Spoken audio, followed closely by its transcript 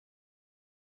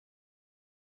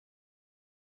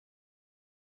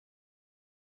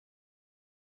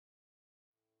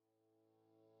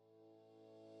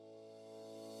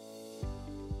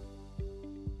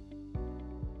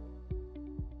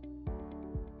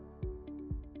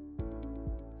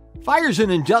Fires in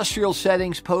industrial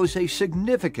settings pose a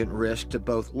significant risk to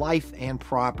both life and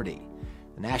property.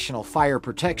 The National Fire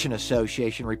Protection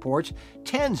Association reports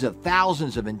tens of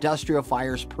thousands of industrial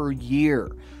fires per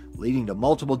year, leading to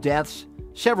multiple deaths,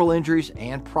 several injuries,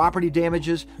 and property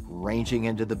damages ranging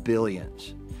into the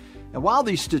billions. And while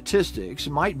these statistics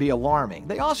might be alarming,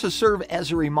 they also serve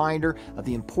as a reminder of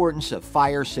the importance of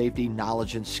fire safety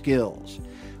knowledge and skills.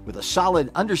 With a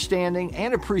solid understanding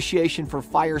and appreciation for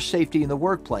fire safety in the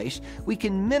workplace, we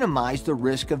can minimize the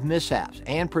risk of mishaps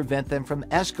and prevent them from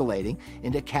escalating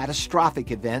into catastrophic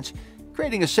events,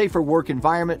 creating a safer work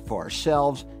environment for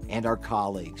ourselves and our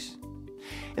colleagues.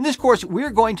 In this course, we're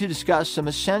going to discuss some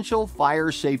essential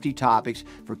fire safety topics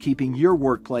for keeping your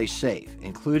workplace safe,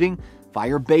 including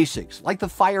fire basics like the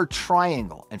fire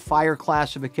triangle and fire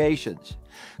classifications,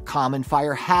 common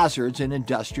fire hazards in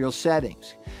industrial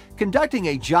settings, conducting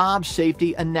a job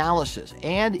safety analysis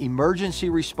and emergency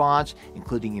response,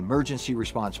 including emergency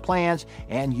response plans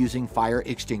and using fire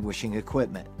extinguishing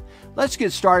equipment. Let's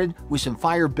get started with some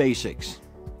fire basics.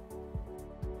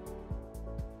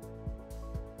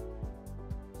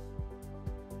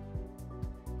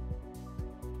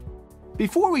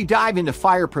 Before we dive into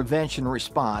fire prevention and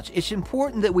response, it's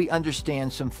important that we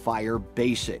understand some fire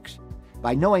basics.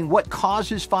 By knowing what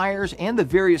causes fires and the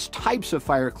various types of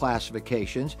fire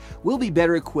classifications, we'll be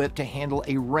better equipped to handle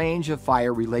a range of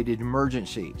fire-related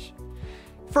emergencies.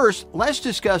 First, let's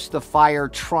discuss the fire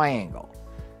triangle.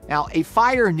 Now, a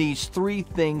fire needs three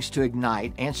things to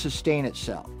ignite and sustain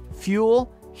itself: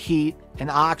 fuel, heat, and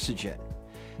oxygen.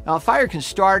 Now, a fire can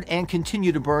start and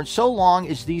continue to burn so long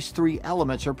as these three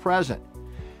elements are present.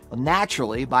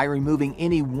 Naturally, by removing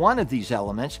any one of these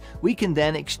elements, we can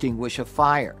then extinguish a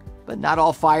fire. But not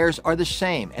all fires are the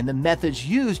same, and the methods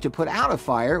used to put out a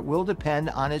fire will depend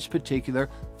on its particular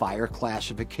fire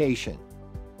classification.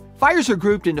 Fires are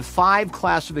grouped into 5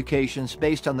 classifications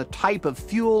based on the type of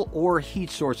fuel or heat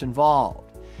source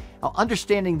involved. Now,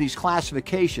 understanding these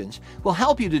classifications will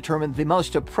help you determine the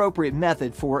most appropriate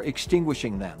method for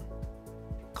extinguishing them.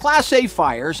 Class A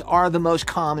fires are the most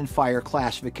common fire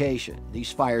classification.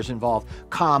 These fires involve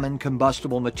common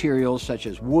combustible materials such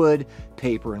as wood,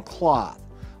 paper, and cloth.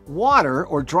 Water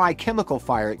or dry chemical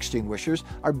fire extinguishers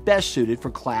are best suited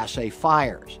for Class A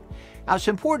fires. Now, it's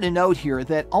important to note here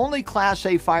that only Class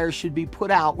A fires should be put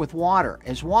out with water,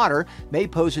 as water may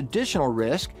pose additional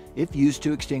risk if used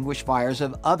to extinguish fires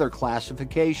of other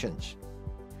classifications.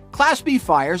 Class B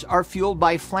fires are fueled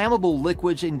by flammable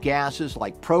liquids and gases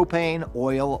like propane,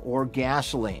 oil, or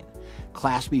gasoline.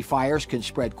 Class B fires can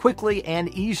spread quickly and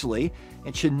easily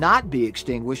and should not be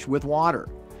extinguished with water.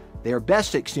 They are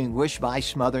best extinguished by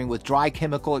smothering with dry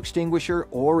chemical extinguisher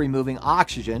or removing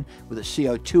oxygen with a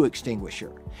CO2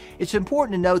 extinguisher. It's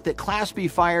important to note that Class B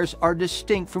fires are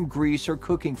distinct from grease or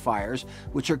cooking fires,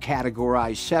 which are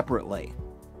categorized separately.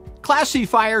 Class C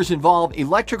fires involve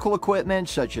electrical equipment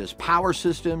such as power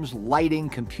systems, lighting,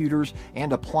 computers,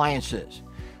 and appliances.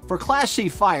 For Class C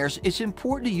fires, it's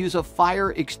important to use a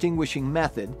fire extinguishing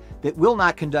method that will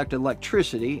not conduct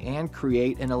electricity and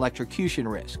create an electrocution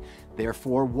risk.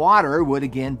 Therefore, water would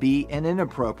again be an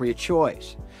inappropriate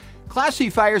choice. Class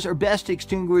C fires are best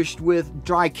extinguished with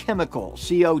dry chemical,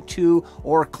 CO2,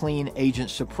 or clean agent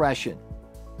suppression.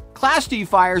 Class D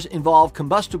fires involve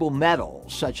combustible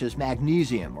metals such as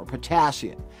magnesium or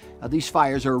potassium. Now, these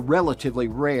fires are relatively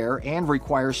rare and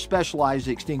require specialized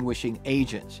extinguishing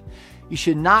agents. You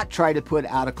should not try to put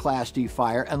out a Class D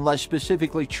fire unless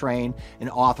specifically trained and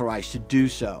authorized to do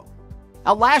so.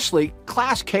 Now, lastly,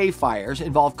 Class K fires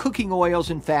involve cooking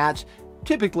oils and fats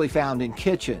typically found in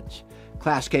kitchens.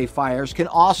 Class K fires can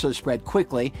also spread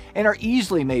quickly and are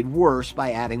easily made worse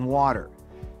by adding water.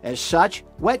 As such,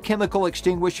 wet chemical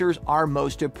extinguishers are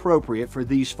most appropriate for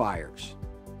these fires.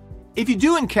 If you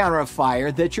do encounter a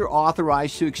fire that you're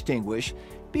authorized to extinguish,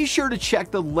 be sure to check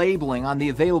the labeling on the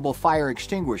available fire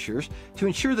extinguishers to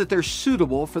ensure that they're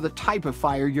suitable for the type of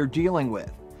fire you're dealing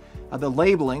with. The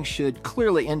labeling should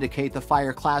clearly indicate the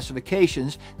fire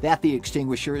classifications that the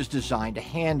extinguisher is designed to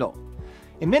handle.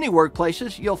 In many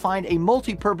workplaces, you'll find a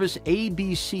multi-purpose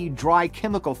ABC dry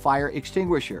chemical fire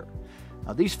extinguisher.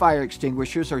 Now, these fire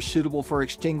extinguishers are suitable for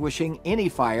extinguishing any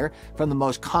fire from the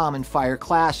most common fire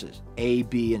classes, A,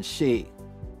 B, and C.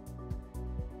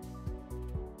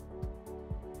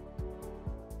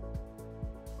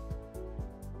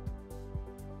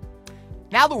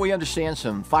 Now that we understand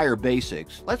some fire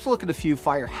basics, let's look at a few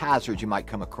fire hazards you might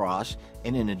come across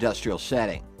in an industrial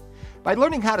setting. By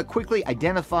learning how to quickly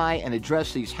identify and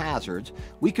address these hazards,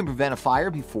 we can prevent a fire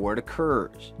before it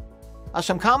occurs.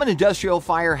 Some common industrial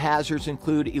fire hazards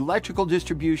include electrical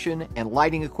distribution and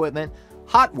lighting equipment,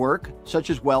 Hot work, such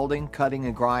as welding, cutting,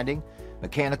 and grinding,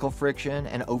 mechanical friction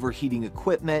and overheating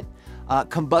equipment,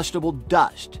 combustible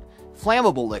dust,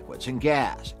 flammable liquids and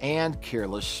gas, and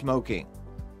careless smoking.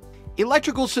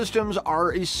 Electrical systems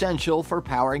are essential for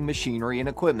powering machinery and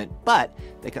equipment, but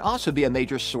they can also be a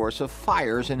major source of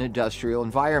fires in industrial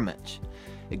environments.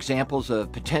 Examples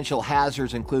of potential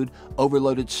hazards include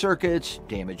overloaded circuits,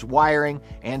 damaged wiring,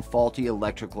 and faulty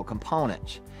electrical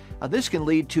components. This can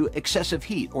lead to excessive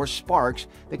heat or sparks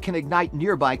that can ignite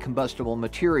nearby combustible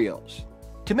materials.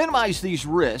 To minimize these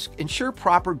risks, ensure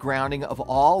proper grounding of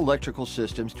all electrical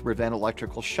systems to prevent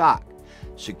electrical shock.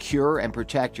 Secure and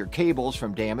protect your cables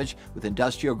from damage with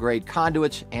industrial-grade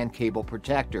conduits and cable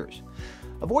protectors.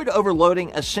 Avoid overloading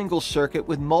a single circuit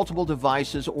with multiple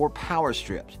devices or power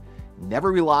strips.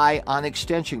 Never rely on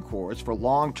extension cords for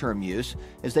long-term use,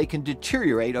 as they can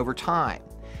deteriorate over time.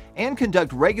 And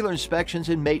conduct regular inspections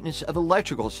and maintenance of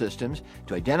electrical systems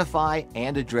to identify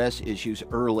and address issues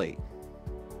early.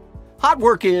 Hot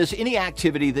work is any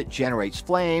activity that generates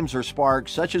flames or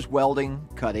sparks, such as welding,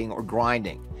 cutting, or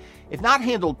grinding. If not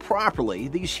handled properly,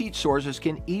 these heat sources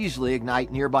can easily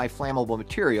ignite nearby flammable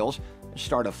materials and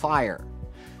start a fire.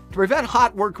 To prevent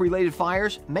hot work-related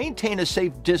fires, maintain a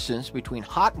safe distance between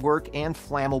hot work and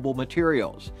flammable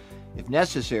materials. If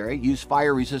necessary, use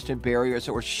fire-resistant barriers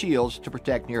or shields to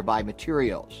protect nearby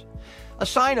materials.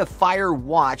 Assign a fire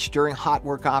watch during hot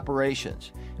work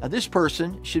operations. Now, this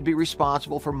person should be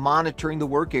responsible for monitoring the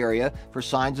work area for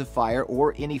signs of fire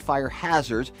or any fire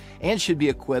hazards, and should be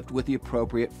equipped with the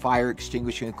appropriate fire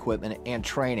extinguishing equipment and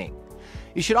training.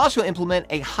 You should also implement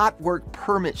a hot work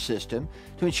permit system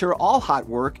to ensure all hot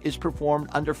work is performed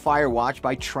under fire watch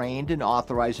by trained and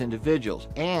authorized individuals,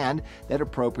 and that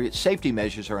appropriate safety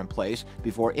measures are in place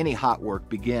before any hot work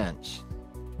begins.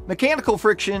 Mechanical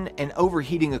friction and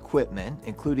overheating equipment,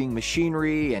 including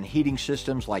machinery and heating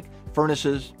systems like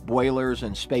furnaces, boilers,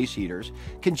 and space heaters,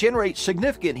 can generate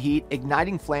significant heat,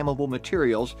 igniting flammable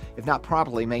materials if not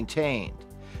properly maintained.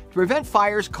 To prevent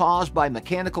fires caused by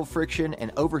mechanical friction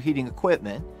and overheating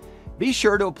equipment, be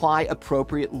sure to apply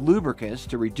appropriate lubricants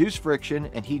to reduce friction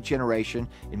and heat generation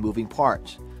in moving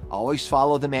parts. Always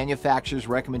follow the manufacturer's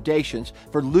recommendations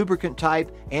for lubricant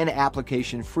type and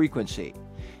application frequency.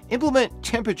 Implement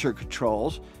temperature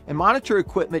controls and monitor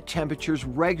equipment temperatures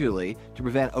regularly to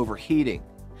prevent overheating.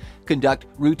 Conduct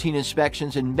routine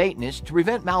inspections and maintenance to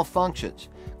prevent malfunctions.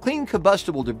 Clean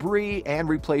combustible debris and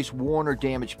replace worn or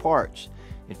damaged parts.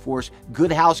 Enforce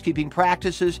good housekeeping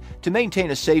practices to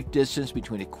maintain a safe distance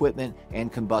between equipment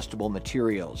and combustible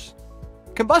materials.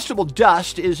 Combustible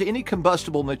dust is any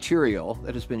combustible material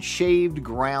that has been shaved,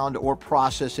 ground, or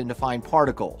processed into fine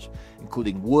particles,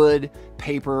 including wood,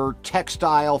 paper,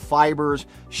 textile, fibers,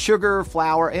 sugar,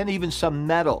 flour, and even some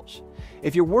metals.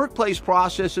 If your workplace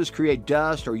processes create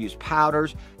dust or use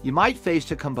powders, you might face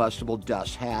a combustible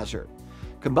dust hazard.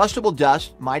 Combustible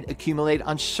dust might accumulate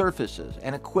on surfaces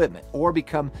and equipment or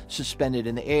become suspended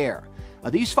in the air.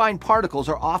 These fine particles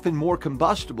are often more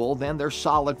combustible than their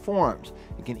solid forms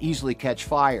and can easily catch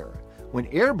fire. When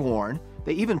airborne,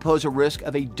 they even pose a risk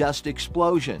of a dust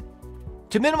explosion.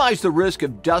 To minimize the risk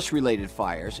of dust-related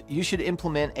fires, you should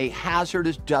implement a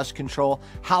hazardous dust control,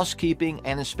 housekeeping,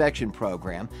 and inspection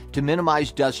program to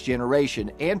minimize dust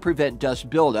generation and prevent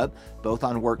dust buildup both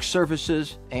on work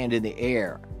surfaces and in the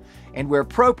air. And where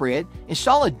appropriate,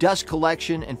 install a dust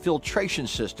collection and filtration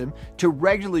system to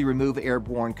regularly remove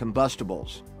airborne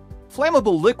combustibles.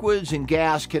 Flammable liquids and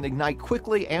gas can ignite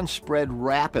quickly and spread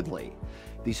rapidly.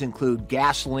 These include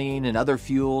gasoline and other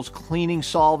fuels, cleaning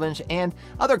solvents, and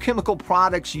other chemical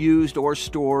products used or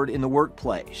stored in the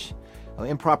workplace.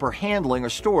 Improper handling or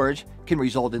storage can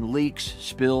result in leaks,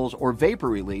 spills, or vapor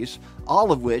release,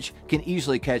 all of which can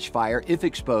easily catch fire if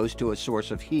exposed to a source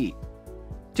of heat.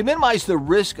 To minimize the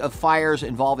risk of fires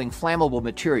involving flammable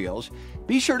materials,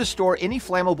 be sure to store any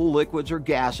flammable liquids or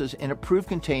gases in approved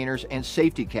containers and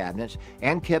safety cabinets,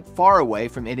 and kept far away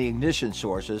from any ignition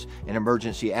sources and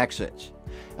emergency exits.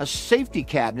 Safety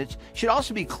cabinets should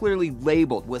also be clearly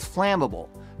labeled with flammable,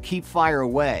 keep fire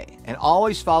away, and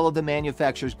always follow the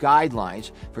manufacturer's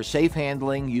guidelines for safe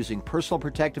handling using personal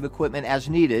protective equipment as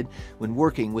needed when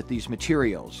working with these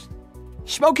materials.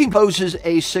 Smoking poses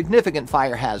a significant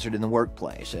fire hazard in the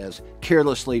workplace, as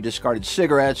carelessly discarded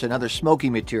cigarettes and other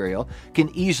smoking material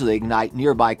can easily ignite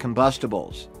nearby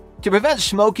combustibles. To prevent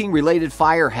smoking-related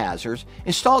fire hazards,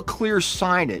 install clear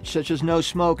signage such as no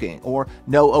smoking or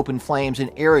no open flames in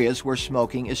areas where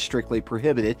smoking is strictly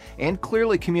prohibited, and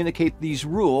clearly communicate these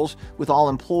rules with all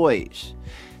employees.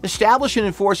 Establish and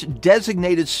enforce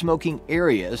designated smoking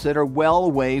areas that are well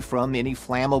away from any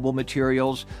flammable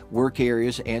materials, work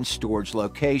areas, and storage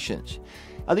locations.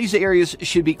 These areas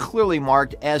should be clearly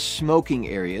marked as smoking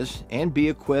areas and be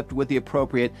equipped with the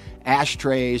appropriate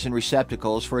ashtrays and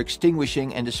receptacles for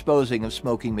extinguishing and disposing of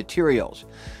smoking materials.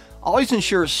 Always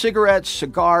ensure cigarettes,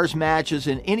 cigars, matches,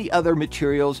 and any other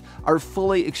materials are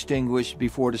fully extinguished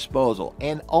before disposal,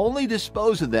 and only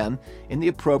dispose of them in the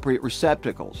appropriate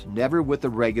receptacles, never with the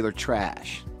regular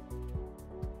trash.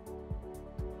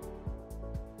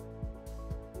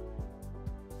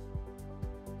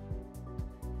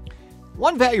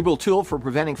 One valuable tool for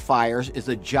preventing fires is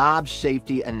the Job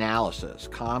Safety Analysis,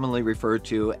 commonly referred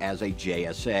to as a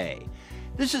JSA.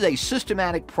 This is a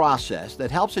systematic process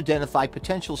that helps identify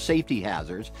potential safety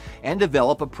hazards and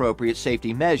develop appropriate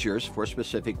safety measures for a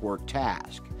specific work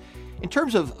task. In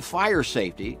terms of fire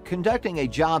safety, conducting a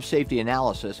job safety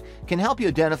analysis can help you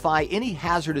identify any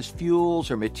hazardous fuels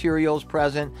or materials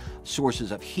present,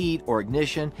 sources of heat or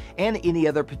ignition, and any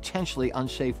other potentially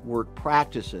unsafe work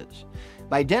practices.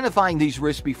 By identifying these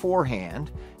risks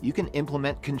beforehand, you can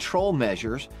implement control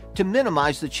measures to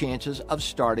minimize the chances of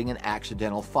starting an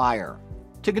accidental fire.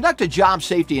 To conduct a job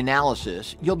safety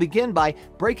analysis, you'll begin by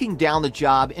breaking down the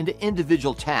job into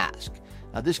individual tasks.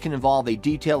 Now, this can involve a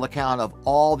detailed account of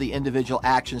all the individual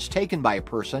actions taken by a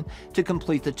person to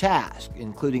complete the task,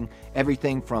 including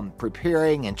everything from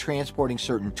preparing and transporting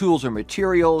certain tools or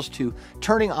materials to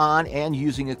turning on and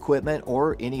using equipment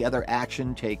or any other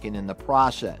action taken in the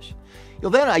process.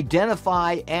 You'll then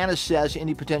identify and assess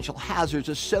any potential hazards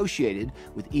associated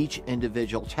with each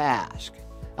individual task.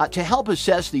 To help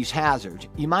assess these hazards,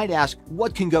 you might ask,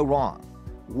 what can go wrong?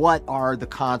 What are the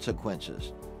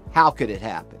consequences? How could it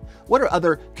happen? What are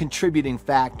other contributing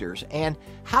factors? And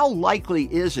how likely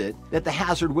is it that the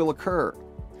hazard will occur?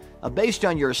 Based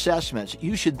on your assessments,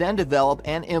 you should then develop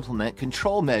and implement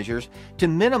control measures to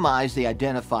minimize the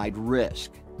identified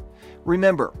risk.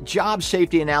 Remember, job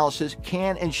safety analysis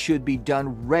can and should be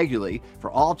done regularly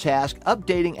for all tasks,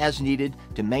 updating as needed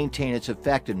to maintain its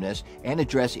effectiveness and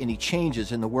address any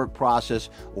changes in the work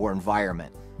process or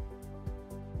environment.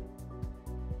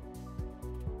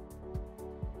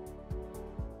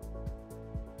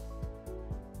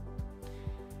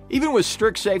 Even with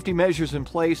strict safety measures in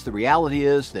place, the reality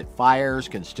is that fires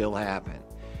can still happen.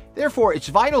 Therefore, it's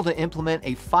vital to implement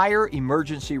a fire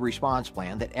emergency response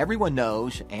plan that everyone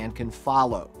knows and can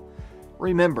follow.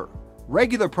 Remember,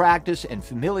 regular practice and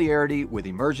familiarity with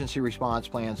emergency response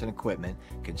plans and equipment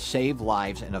can save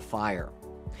lives in a fire.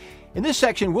 In this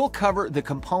section, we'll cover the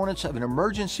components of an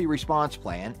emergency response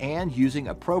plan and using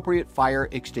appropriate fire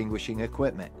extinguishing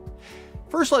equipment.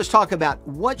 First, let's talk about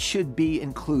what should be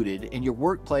included in your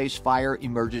workplace fire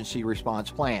emergency response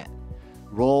plan.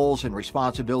 Roles and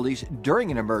responsibilities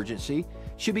during an emergency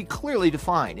should be clearly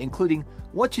defined, including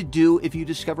what to do if you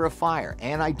discover a fire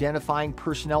and identifying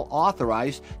personnel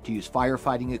authorized to use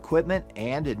firefighting equipment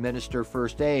and administer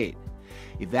first aid.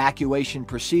 Evacuation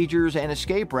procedures and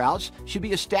escape routes should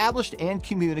be established and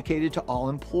communicated to all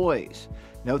employees.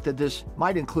 Note that this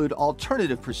might include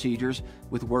alternative procedures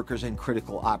with workers in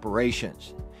critical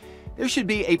operations. There should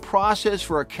be a process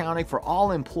for accounting for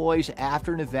all employees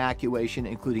after an evacuation,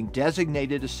 including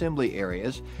designated assembly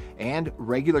areas, and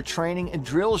regular training and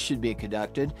drills should be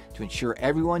conducted to ensure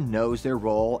everyone knows their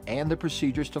role and the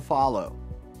procedures to follow.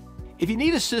 If you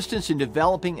need assistance in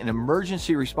developing an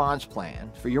emergency response plan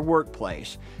for your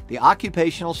workplace, the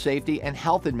Occupational Safety and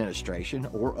Health Administration,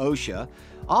 or OSHA,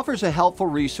 offers a helpful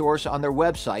resource on their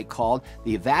website called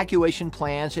the Evacuation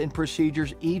Plans and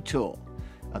Procedures e-Tool.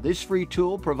 This free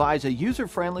tool provides a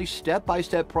user-friendly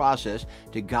step-by-step process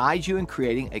to guide you in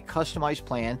creating a customized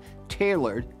plan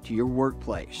tailored to your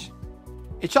workplace.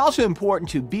 It's also important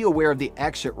to be aware of the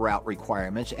exit route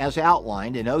requirements as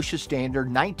outlined in OSHA Standard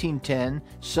 1910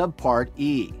 Subpart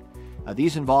E.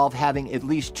 These involve having at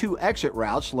least 2 exit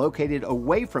routes located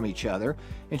away from each other,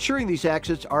 ensuring these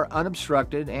exits are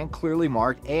unobstructed and clearly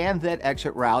marked, and that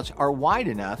exit routes are wide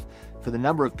enough for the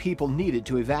number of people needed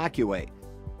to evacuate.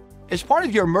 As part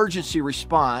of your emergency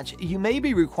response, you may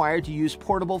be required to use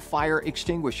portable fire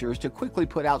extinguishers to quickly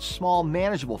put out small,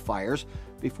 manageable fires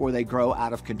before they grow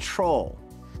out of control.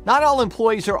 Not all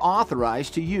employees are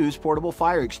authorized to use portable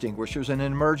fire extinguishers in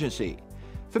an emergency.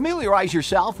 Familiarize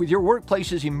yourself with your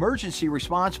workplace's emergency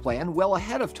response plan well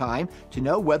ahead of time to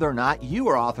know whether or not you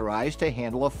are authorized to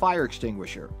handle a fire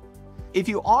extinguisher. If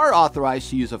you are authorized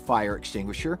to use a fire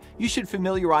extinguisher, you should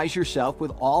familiarize yourself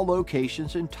with all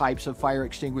locations and types of fire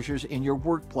extinguishers in your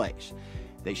workplace.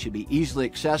 They should be easily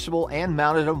accessible and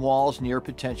mounted on walls near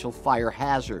potential fire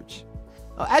hazards.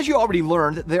 As you already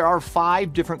learned, there are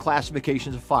 5 different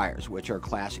classifications of fires, which are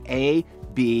Class A,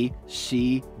 B,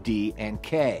 C, D, and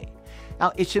K.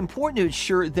 Now, it's important to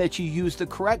ensure that you use the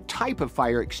correct type of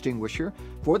fire extinguisher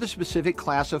for the specific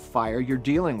class of fire you're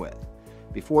dealing with.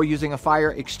 Before using a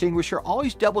fire extinguisher,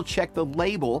 always double check the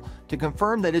label to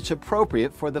confirm that it's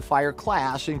appropriate for the fire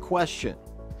class in question.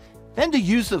 Then to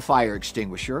use the fire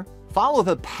extinguisher, follow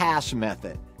the pass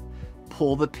method.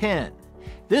 Pull the pin.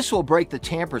 This will break the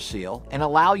tamper seal and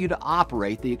allow you to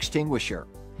operate the extinguisher.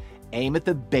 Aim at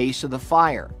the base of the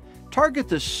fire. Target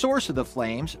the source of the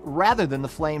flames rather than the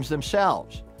flames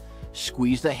themselves.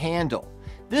 Squeeze the handle.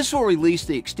 This will release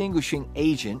the extinguishing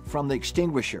agent from the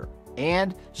extinguisher,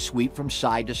 and sweep from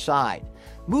side to side.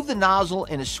 Move the nozzle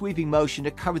in a sweeping motion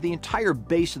to cover the entire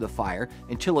base of the fire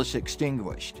until it's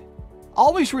extinguished.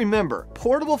 Always remember,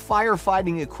 portable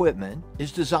firefighting equipment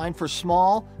is designed for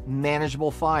small,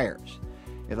 manageable fires.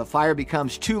 If a fire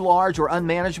becomes too large or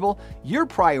unmanageable, your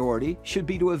priority should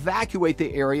be to evacuate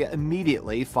the area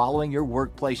immediately following your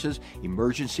workplace's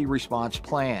emergency response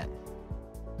plan.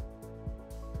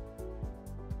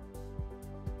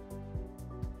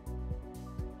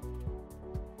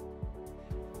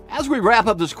 As we wrap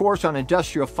up this course on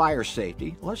industrial fire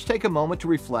safety, let's take a moment to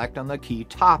reflect on the key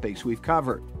topics we've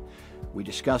covered. We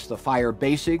discussed the fire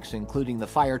basics, including the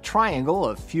fire triangle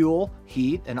of fuel,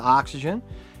 heat, and oxygen,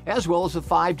 as well as the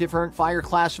 5 different fire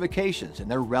classifications and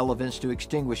their relevance to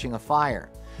extinguishing a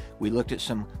fire. We looked at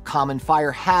some common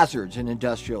fire hazards in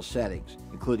industrial settings,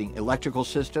 including electrical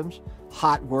systems,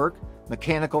 hot work,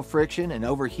 mechanical friction and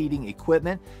overheating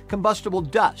equipment, combustible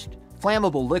dust,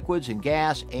 flammable liquids and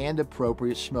gas, and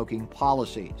appropriate smoking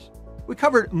policies. We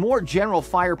covered more general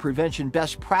fire prevention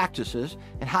best practices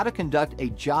and how to conduct a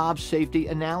job safety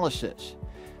analysis.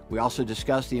 We also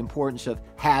discussed the importance of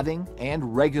having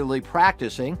and regularly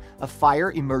practicing a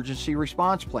fire emergency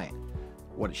response plan,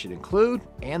 what it should include,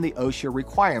 and the OSHA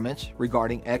requirements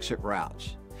regarding exit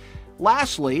routes.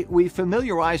 Lastly, we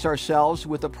familiarized ourselves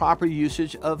with the proper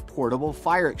usage of portable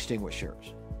fire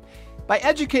extinguishers. By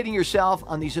educating yourself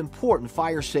on these important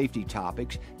fire safety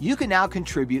topics, you can now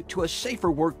contribute to a safer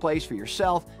workplace for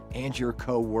yourself and your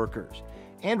co-workers.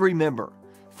 And remember,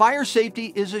 fire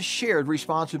safety is a shared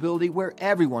responsibility where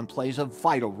everyone plays a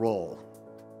vital role.